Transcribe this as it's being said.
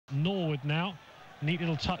Norwood now. Neat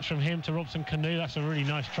little touch from him to Robson-Kanu. That's a really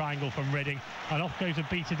nice triangle from Reading. And off goes a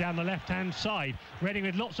beater down the left-hand side. Reading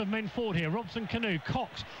with lots of men forward here. Robson-Kanu,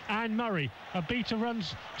 Cox and Murray. A beater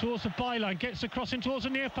runs towards the byline, gets across in towards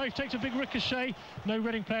the near post, takes a big ricochet. No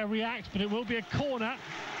Reading player reacts, but it will be a corner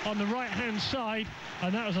on the right-hand side.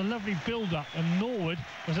 And that was a lovely build-up. And Norwood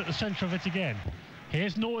was at the centre of it again.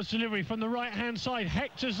 Here's Norwood's delivery from the right-hand side.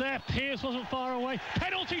 Hector's there. Pearce wasn't far away.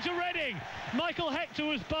 Penalty to Reading. Michael Hector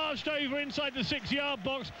was barged over inside the 6-yard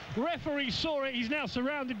box. Referee saw it. He's now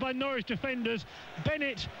surrounded by Norwich defenders.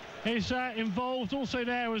 Bennett is involved. Also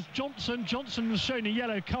there was Johnson. Johnson was shown a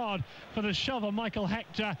yellow card for the shove on Michael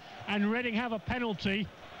Hector. And Reading have a penalty.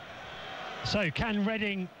 So can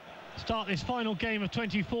Reading start this final game of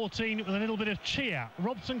 2014 with a little bit of cheer?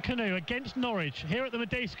 Robson-Kanu against Norwich here at the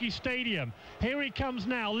Medeski Stadium. Here he comes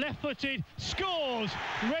now, left-footed, scores!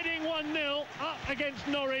 Reading 1-0 up against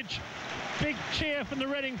Norwich. Big cheer from the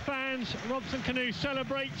Reading fans. Robson-Kanu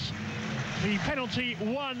celebrates the penalty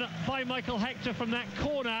won by Michael Hector from that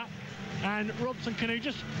corner, and Robson-Kanu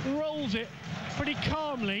just rolls it pretty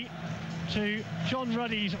calmly to John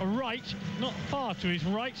Ruddy's right, not far to his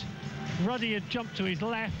right. Ruddy had jumped to his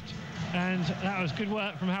left, and that was good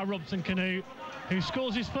work from Hal Robson-Kanu, who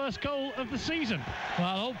scores his first goal of the season.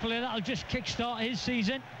 Well, hopefully that'll just kickstart his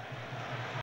season.